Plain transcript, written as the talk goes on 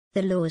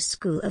The Law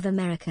School of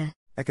America.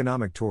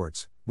 Economic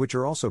torts, which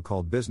are also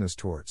called business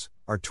torts,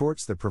 are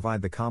torts that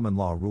provide the common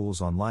law rules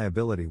on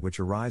liability which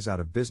arise out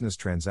of business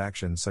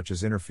transactions such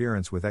as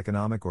interference with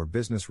economic or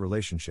business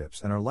relationships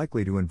and are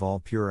likely to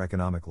involve pure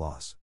economic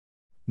loss.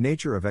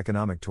 Nature of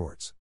economic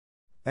torts.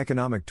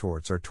 Economic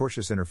torts are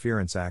tortious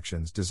interference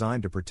actions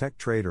designed to protect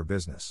trade or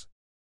business.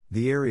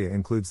 The area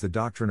includes the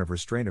doctrine of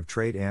restraint of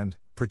trade and,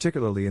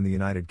 particularly in the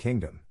United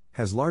Kingdom,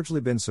 has largely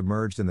been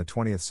submerged in the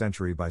 20th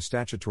century by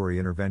statutory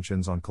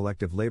interventions on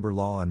collective labor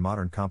law and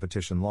modern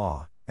competition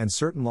law, and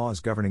certain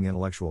laws governing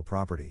intellectual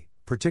property,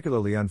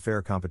 particularly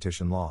unfair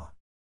competition law.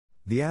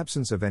 The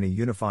absence of any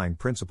unifying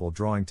principle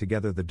drawing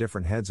together the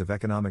different heads of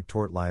economic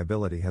tort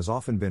liability has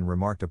often been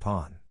remarked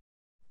upon.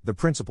 The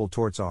principal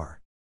torts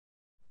are: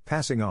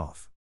 passing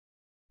off,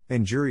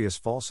 injurious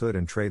falsehood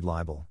and trade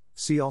libel,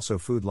 see also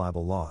food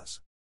libel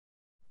laws;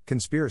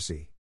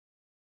 conspiracy,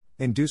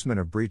 inducement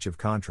of breach of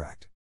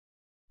contract;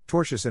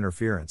 tortious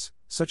interference,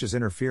 such as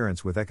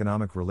interference with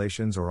economic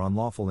relations or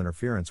unlawful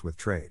interference with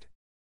trade;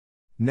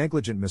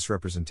 negligent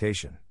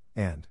misrepresentation;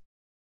 and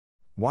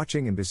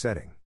watching and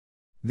besetting.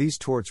 These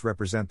torts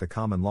represent the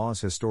common law's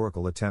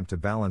historical attempt to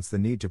balance the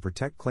need to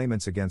protect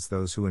claimants against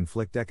those who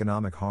inflict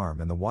economic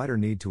harm and the wider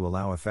need to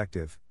allow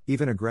effective,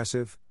 even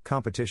aggressive,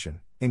 competition,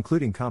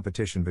 including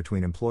competition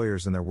between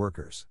employers and their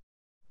workers.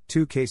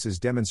 Two cases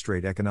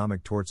demonstrate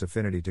economic torts'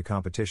 affinity to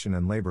competition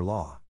and labor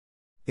law.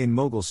 In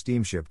Mogul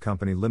Steamship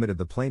Company Limited,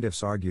 the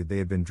plaintiffs argued they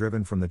had been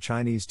driven from the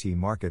Chinese tea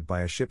market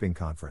by a shipping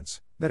conference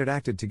that had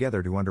acted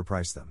together to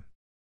underprice them.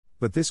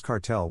 But this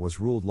cartel was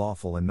ruled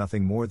lawful and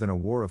nothing more than a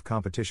war of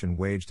competition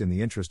waged in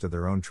the interest of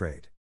their own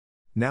trade.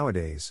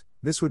 Nowadays,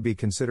 this would be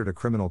considered a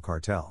criminal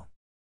cartel.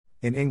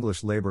 In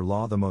English labor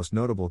law, the most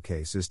notable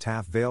case is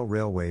Taff Vale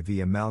Railway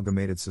v.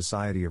 Amalgamated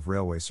Society of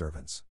Railway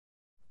Servants.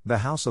 The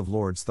House of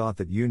Lords thought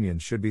that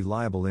unions should be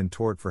liable in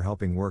tort for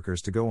helping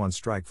workers to go on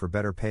strike for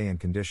better pay and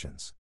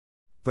conditions.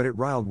 But it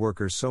riled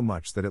workers so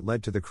much that it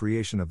led to the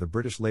creation of the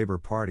British Labour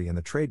Party and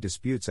the Trade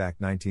Disputes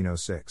Act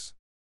 1906.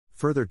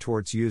 Further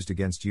torts used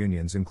against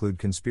unions include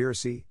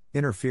conspiracy,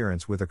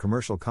 interference with a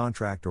commercial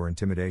contract, or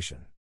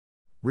intimidation.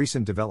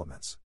 Recent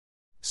developments.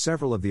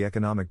 Several of the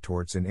economic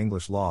torts in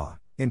English law,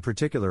 in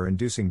particular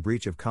inducing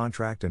breach of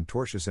contract and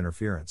tortious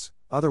interference,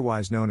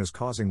 otherwise known as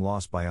causing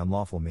loss by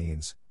unlawful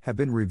means, have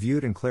been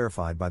reviewed and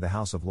clarified by the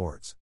House of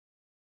Lords.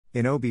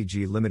 In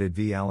OBG Limited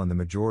v. Allen, the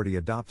majority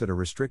adopted a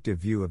restrictive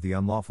view of the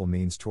unlawful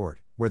means tort,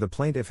 where the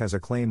plaintiff has a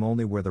claim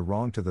only where the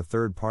wrong to the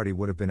third party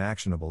would have been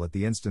actionable at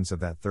the instance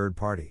of that third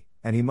party,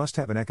 and he must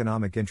have an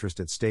economic interest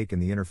at stake in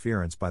the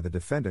interference by the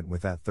defendant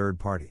with that third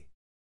party.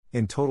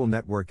 In Total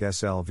Network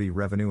SL v.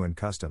 Revenue and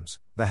Customs,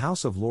 the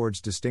House of Lords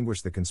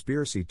distinguished the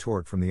conspiracy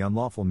tort from the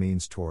unlawful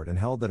means tort and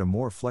held that a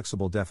more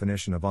flexible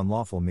definition of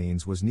unlawful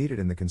means was needed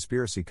in the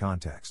conspiracy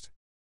context.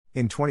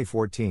 In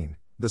 2014,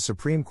 the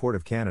Supreme Court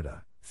of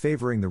Canada,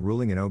 favoring the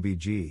ruling in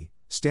OBG,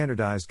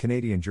 standardized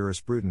Canadian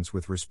jurisprudence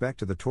with respect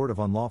to the tort of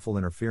unlawful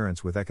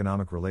interference with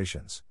economic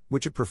relations,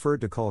 which it preferred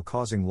to call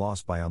causing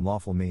loss by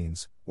unlawful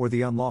means, or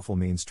the unlawful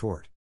means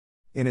tort.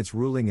 In its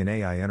ruling in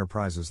AI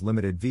Enterprises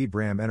Limited v.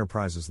 Bram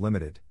Enterprises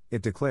Limited,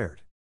 it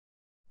declared: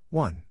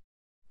 1.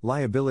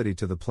 Liability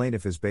to the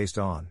plaintiff is based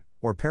on,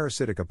 or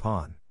parasitic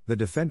upon, the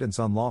defendant's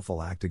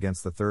unlawful act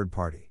against the third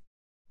party.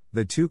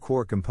 The two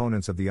core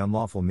components of the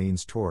unlawful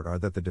means tort are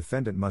that the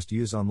defendant must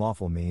use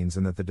unlawful means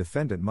and that the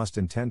defendant must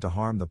intend to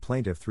harm the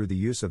plaintiff through the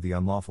use of the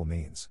unlawful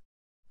means.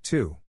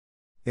 2.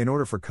 In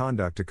order for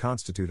conduct to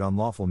constitute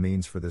unlawful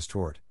means for this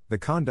tort, the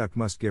conduct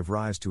must give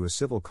rise to a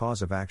civil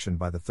cause of action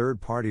by the third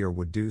party or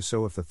would do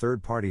so if the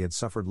third party had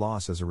suffered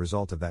loss as a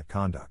result of that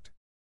conduct.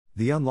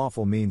 The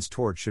unlawful means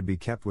tort should be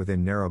kept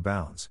within narrow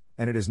bounds,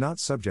 and it is not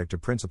subject to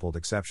principled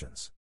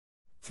exceptions.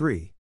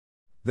 3.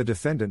 The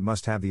defendant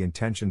must have the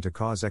intention to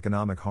cause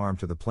economic harm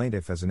to the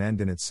plaintiff as an end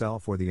in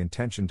itself, or the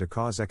intention to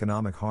cause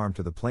economic harm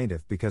to the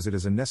plaintiff because it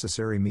is a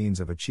necessary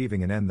means of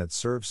achieving an end that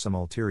serves some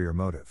ulterior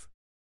motive.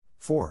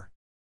 4.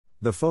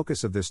 The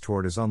focus of this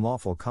tort is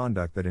unlawful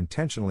conduct that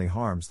intentionally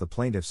harms the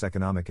plaintiff's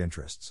economic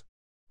interests.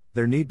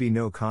 There need be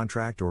no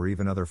contract or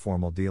even other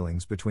formal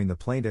dealings between the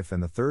plaintiff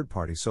and the third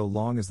party so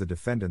long as the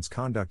defendant's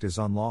conduct is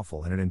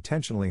unlawful and it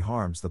intentionally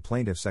harms the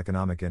plaintiff's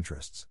economic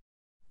interests.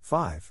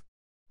 5.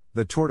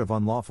 The tort of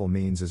unlawful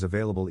means is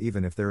available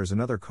even if there is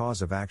another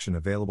cause of action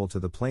available to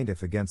the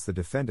plaintiff against the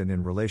defendant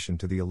in relation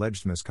to the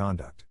alleged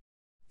misconduct.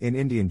 In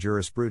Indian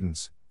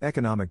jurisprudence,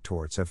 economic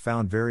torts have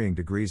found varying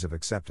degrees of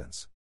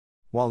acceptance.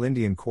 While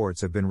Indian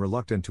courts have been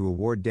reluctant to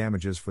award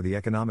damages for the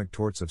economic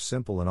torts of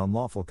simple and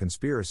unlawful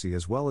conspiracy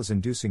as well as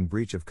inducing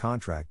breach of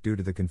contract due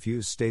to the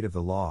confused state of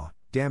the law,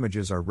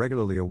 damages are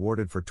regularly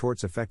awarded for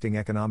torts affecting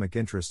economic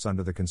interests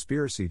under the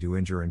conspiracy to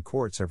injure, and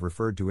courts have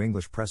referred to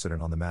English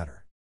precedent on the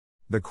matter.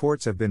 The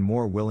courts have been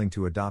more willing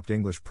to adopt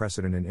English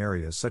precedent in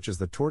areas such as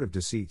the tort of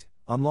deceit,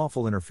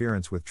 unlawful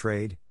interference with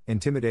trade,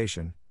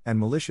 intimidation, and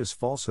malicious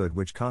falsehood,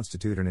 which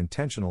constitute an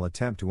intentional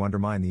attempt to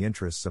undermine the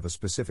interests of a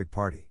specific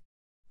party.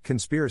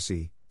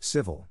 Conspiracy,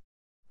 civil.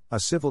 A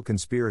civil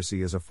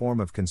conspiracy is a form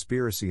of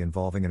conspiracy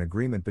involving an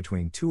agreement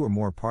between two or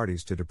more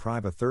parties to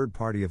deprive a third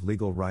party of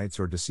legal rights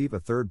or deceive a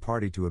third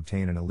party to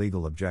obtain an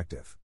illegal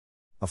objective.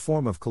 A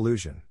form of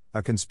collusion.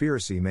 A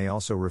conspiracy may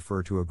also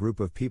refer to a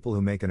group of people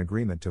who make an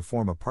agreement to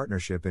form a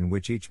partnership in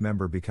which each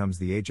member becomes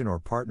the agent or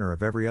partner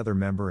of every other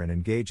member and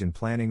engage in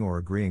planning or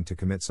agreeing to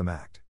commit some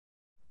act.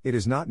 It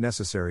is not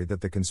necessary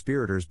that the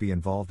conspirators be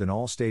involved in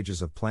all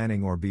stages of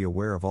planning or be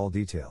aware of all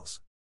details.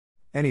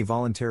 Any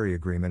voluntary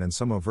agreement and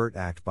some overt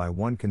act by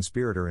one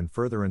conspirator in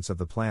furtherance of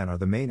the plan are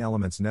the main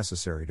elements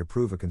necessary to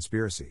prove a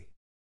conspiracy.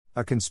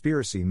 A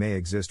conspiracy may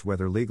exist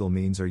whether legal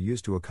means are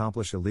used to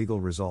accomplish illegal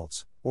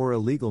results, or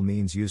illegal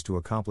means used to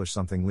accomplish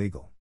something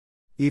legal.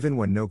 Even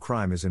when no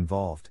crime is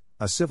involved,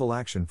 a civil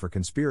action for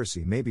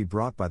conspiracy may be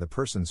brought by the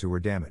persons who were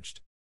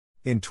damaged.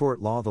 In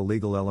tort law, the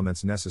legal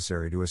elements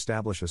necessary to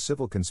establish a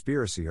civil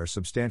conspiracy are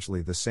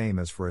substantially the same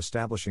as for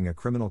establishing a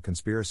criminal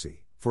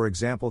conspiracy. For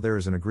example, there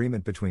is an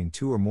agreement between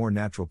two or more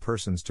natural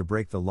persons to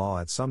break the law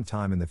at some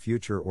time in the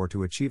future or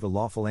to achieve a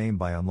lawful aim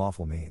by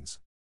unlawful means.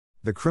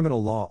 The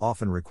criminal law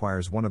often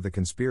requires one of the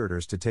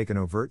conspirators to take an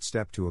overt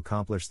step to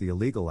accomplish the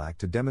illegal act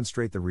to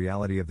demonstrate the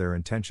reality of their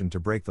intention to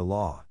break the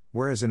law,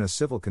 whereas in a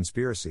civil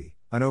conspiracy,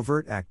 an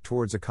overt act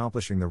towards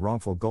accomplishing the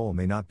wrongful goal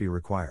may not be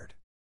required.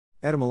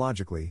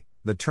 Etymologically,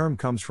 the term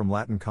comes from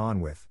Latin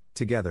con with,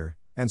 together,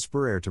 and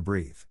spirare to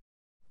breathe.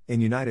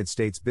 In United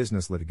States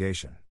business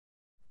litigation.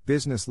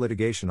 Business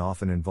litigation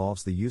often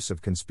involves the use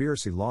of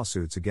conspiracy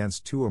lawsuits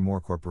against two or more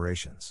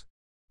corporations.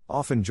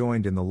 Often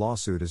joined in the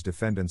lawsuit as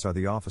defendants are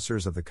the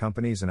officers of the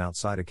companies and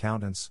outside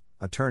accountants,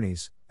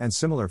 attorneys, and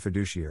similar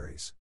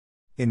fiduciaries.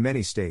 In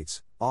many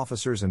states,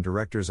 officers and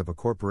directors of a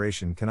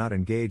corporation cannot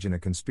engage in a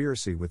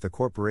conspiracy with the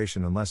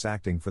corporation unless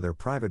acting for their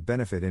private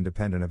benefit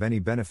independent of any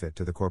benefit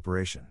to the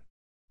corporation.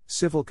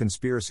 Civil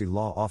conspiracy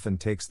law often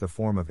takes the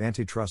form of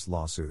antitrust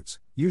lawsuits,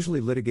 usually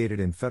litigated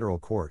in federal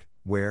court,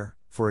 where,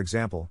 for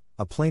example,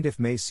 a plaintiff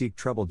may seek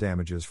treble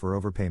damages for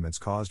overpayments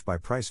caused by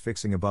price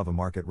fixing above a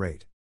market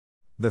rate.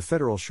 The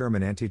Federal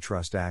Sherman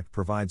Antitrust Act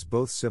provides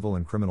both civil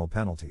and criminal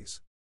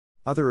penalties.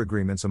 Other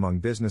agreements among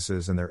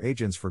businesses and their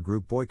agents for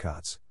group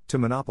boycotts, to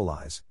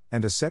monopolize,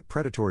 and to set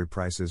predatory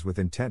prices with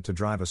intent to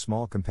drive a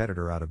small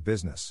competitor out of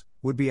business,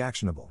 would be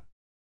actionable.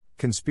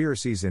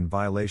 Conspiracies in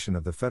violation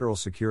of the federal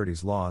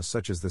securities laws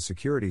such as the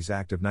Securities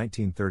Act of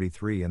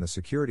 1933 and the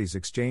Securities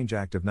Exchange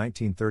Act of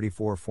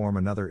 1934 form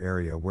another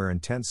area where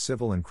intense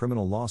civil and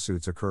criminal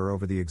lawsuits occur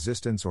over the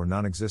existence or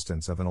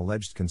non-existence of an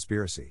alleged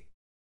conspiracy.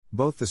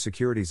 Both the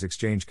Securities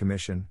Exchange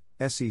Commission,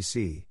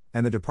 SEC,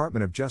 and the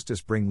Department of Justice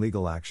bring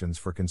legal actions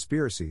for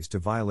conspiracies to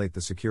violate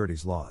the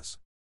securities laws.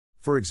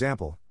 For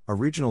example, a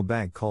regional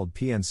bank called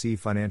PNC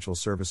Financial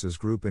Services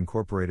Group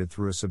Incorporated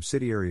through a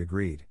subsidiary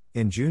agreed,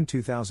 in June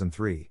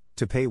 2003,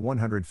 to pay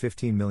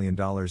 $115 million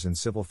in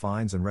civil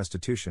fines and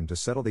restitution to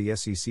settle the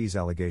SEC's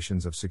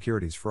allegations of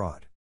securities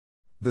fraud.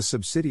 The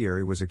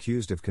subsidiary was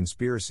accused of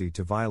conspiracy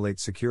to violate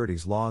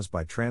securities laws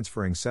by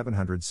transferring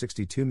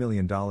 $762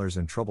 million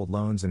in troubled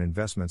loans and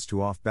investments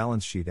to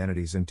off-balance sheet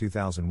entities in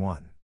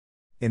 2001.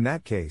 In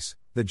that case,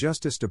 the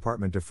Justice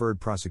Department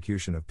deferred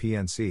prosecution of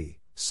PNC,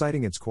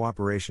 citing its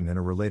cooperation in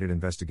a related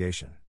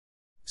investigation.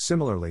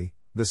 Similarly,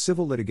 the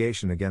civil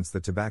litigation against the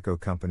tobacco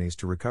companies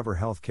to recover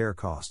health care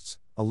costs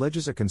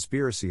alleges a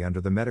conspiracy under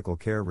the Medical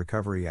Care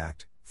Recovery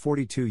Act,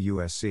 42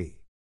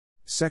 U.S.C.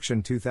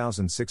 Section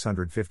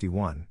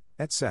 2651,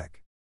 et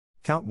seq.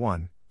 Count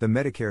 1, the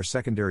Medicare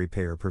Secondary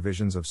Payer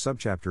provisions of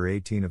Subchapter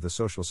 18 of the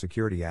Social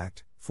Security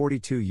Act,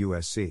 42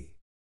 U.S.C.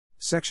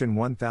 Section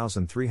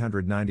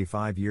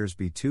 1395 years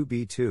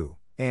B2,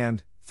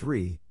 and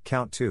 3,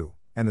 Count 2,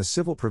 and the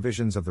civil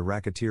provisions of the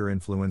Racketeer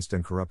Influenced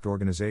and Corrupt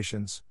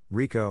Organizations,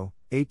 RICO,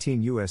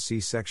 18 U.S.C.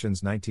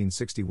 Sections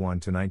 1961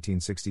 to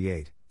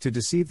 1968, to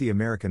deceive the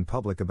American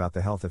public about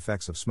the health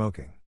effects of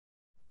smoking.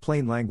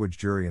 Plain language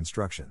jury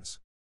instructions.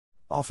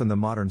 Often the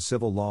modern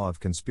civil law of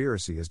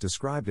conspiracy is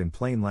described in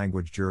plain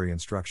language jury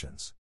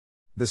instructions.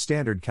 The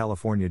standard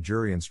California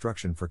jury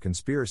instruction for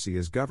conspiracy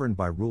is governed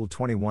by Rule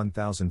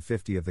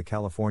 21050 of the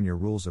California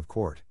Rules of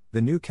Court. The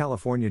new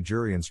California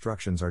jury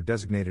instructions are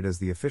designated as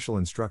the official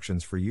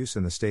instructions for use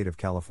in the state of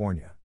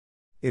California.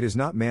 It is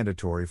not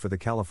mandatory for the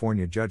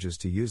California judges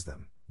to use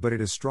them, but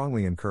it is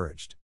strongly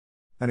encouraged.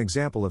 An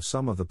example of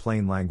some of the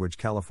plain language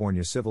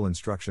California civil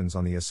instructions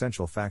on the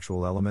essential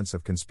factual elements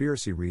of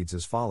conspiracy reads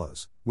as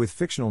follows, with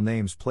fictional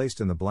names placed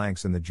in the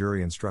blanks in the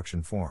jury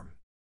instruction form.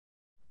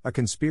 A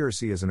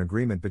conspiracy is an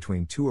agreement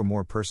between two or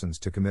more persons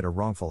to commit a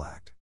wrongful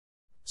act.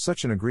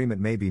 Such an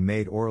agreement may be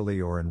made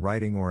orally or in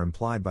writing or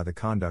implied by the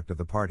conduct of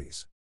the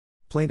parties.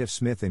 Plaintiff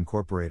Smith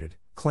Incorporated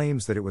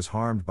claims that it was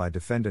harmed by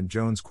defendant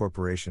Jones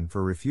Corporation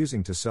for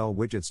refusing to sell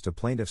widgets to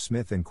Plaintiff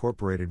Smith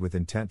Incorporated with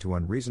intent to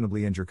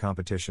unreasonably injure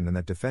competition, and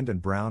that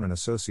defendant Brown and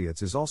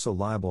Associates is also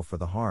liable for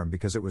the harm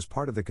because it was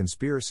part of the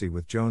conspiracy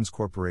with Jones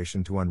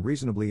Corporation to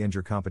unreasonably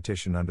injure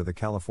competition under the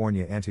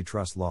California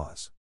antitrust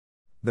laws.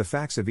 The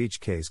facts of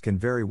each case can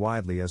vary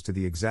widely as to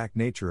the exact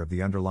nature of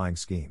the underlying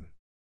scheme.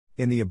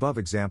 In the above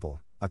example,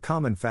 A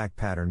common fact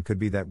pattern could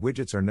be that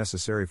widgets are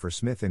necessary for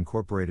Smith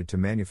Incorporated to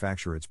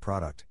manufacture its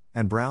product,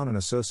 and Brown and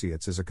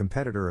Associates is a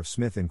competitor of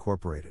Smith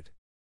Incorporated.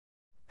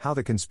 How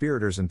the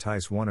conspirators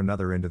entice one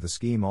another into the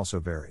scheme also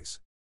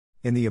varies.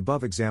 In the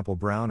above example,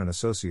 Brown and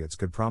Associates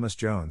could promise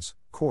Jones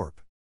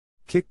Corp.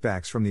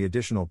 kickbacks from the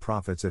additional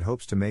profits it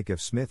hopes to make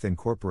if Smith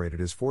Incorporated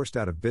is forced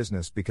out of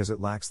business because it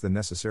lacks the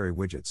necessary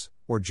widgets,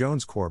 or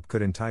Jones Corp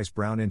could entice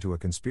Brown into a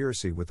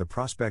conspiracy with the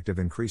prospect of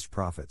increased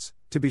profits,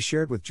 to be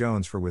shared with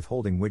Jones for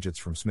withholding widgets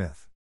from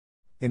Smith.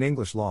 In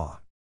English law,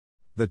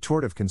 the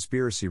tort of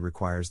conspiracy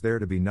requires there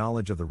to be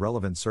knowledge of the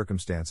relevant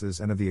circumstances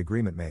and of the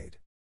agreement made.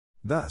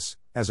 Thus,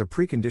 as a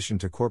precondition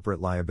to corporate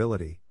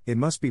liability, it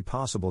must be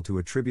possible to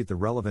attribute the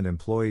relevant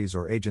employees'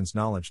 or agents'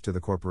 knowledge to the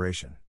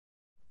corporation.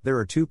 There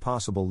are two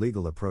possible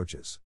legal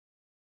approaches.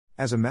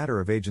 As a matter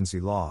of agency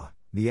law,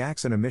 the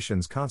acts and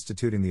omissions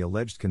constituting the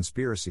alleged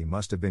conspiracy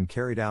must have been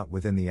carried out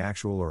within the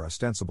actual or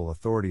ostensible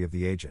authority of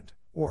the agent,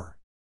 or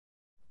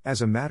as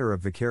a matter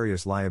of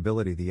vicarious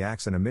liability, the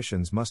acts and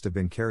omissions must have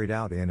been carried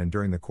out in and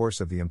during the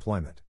course of the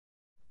employment.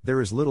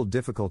 There is little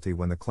difficulty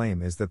when the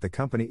claim is that the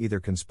company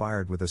either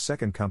conspired with a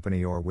second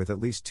company or with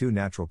at least two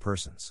natural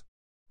persons.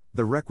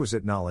 The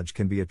requisite knowledge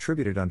can be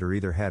attributed under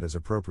either head as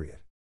appropriate.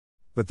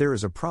 But there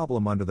is a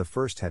problem under the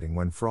first heading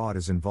when fraud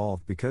is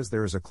involved because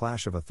there is a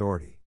clash of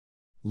authority.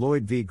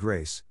 Lloyd v.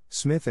 Grace,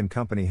 Smith &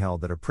 Company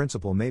held that a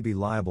principal may be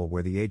liable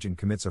where the agent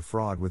commits a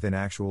fraud within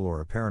actual or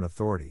apparent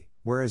authority,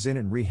 whereas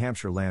in Re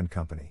Hampshire Land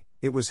Company,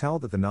 it was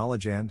held that the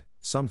knowledge and,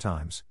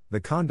 sometimes, the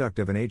conduct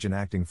of an agent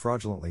acting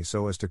fraudulently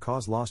so as to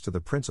cause loss to the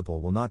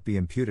principal will not be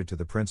imputed to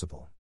the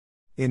principal.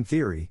 In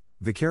theory,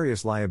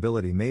 vicarious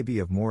liability may be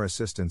of more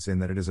assistance in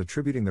that it is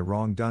attributing the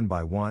wrong done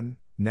by one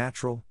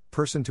natural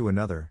person to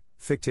another,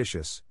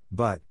 fictitious,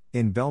 but,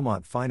 in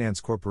Belmont Finance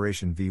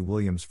Corporation v.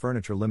 Williams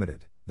Furniture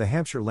Limited, the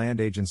Hampshire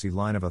Land Agency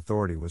line of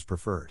authority was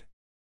preferred.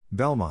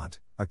 Belmont,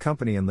 a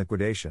company in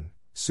liquidation,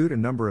 sued a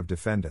number of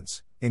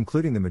defendants,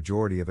 including the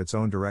majority of its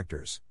own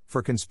directors,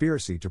 for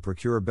conspiracy to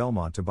procure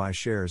Belmont to buy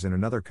shares in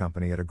another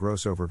company at a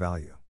gross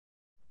overvalue.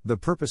 The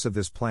purpose of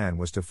this plan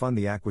was to fund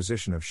the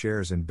acquisition of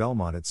shares in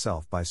Belmont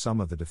itself by some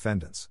of the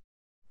defendants.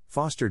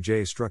 Foster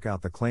J. struck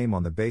out the claim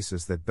on the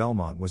basis that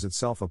Belmont was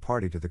itself a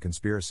party to the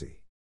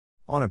conspiracy.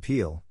 On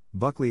appeal,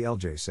 Buckley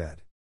L.J.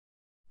 said,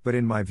 "But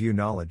in my view,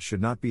 knowledge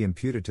should not be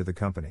imputed to the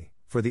company,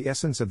 for the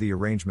essence of the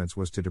arrangements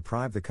was to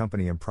deprive the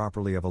company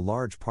improperly of a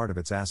large part of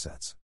its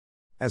assets.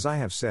 As I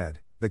have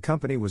said, the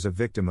company was a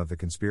victim of the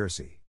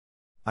conspiracy.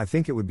 I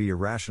think it would be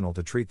irrational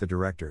to treat the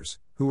directors,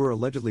 who were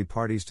allegedly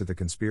parties to the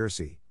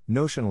conspiracy,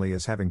 notionally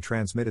as having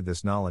transmitted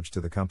this knowledge to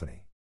the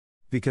company.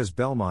 Because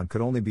Belmont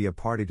could only be a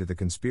party to the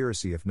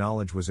conspiracy if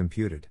knowledge was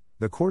imputed,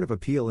 the Court of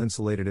Appeal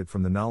insulated it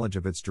from the knowledge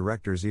of its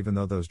directors, even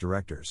though those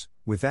directors,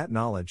 with that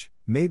knowledge,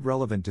 made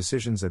relevant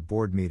decisions at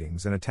board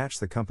meetings and attached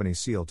the company's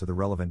seal to the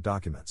relevant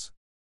documents.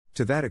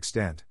 To that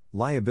extent,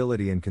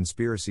 liability in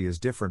conspiracy is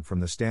different from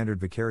the standard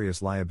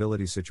vicarious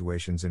liability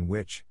situations in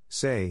which,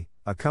 say,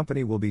 a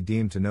company will be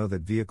deemed to know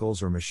that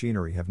vehicles or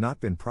machinery have not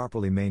been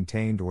properly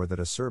maintained or that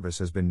a service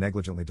has been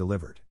negligently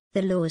delivered."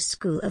 The Law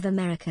School of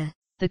America.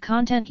 The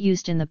content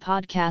used in the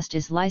podcast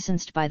is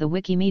licensed by the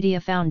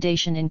Wikimedia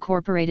Foundation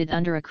Incorporated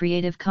under a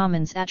Creative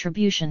Commons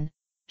Attribution,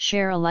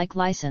 Share Alike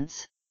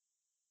license.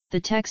 The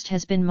text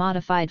has been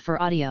modified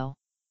for audio.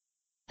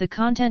 The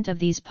content of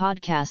these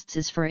podcasts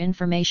is for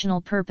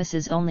informational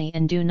purposes only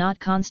and do not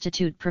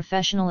constitute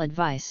professional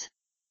advice.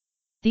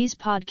 These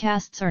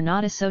podcasts are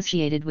not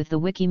associated with the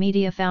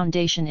Wikimedia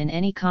Foundation in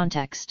any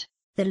context.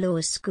 The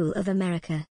Law School of America.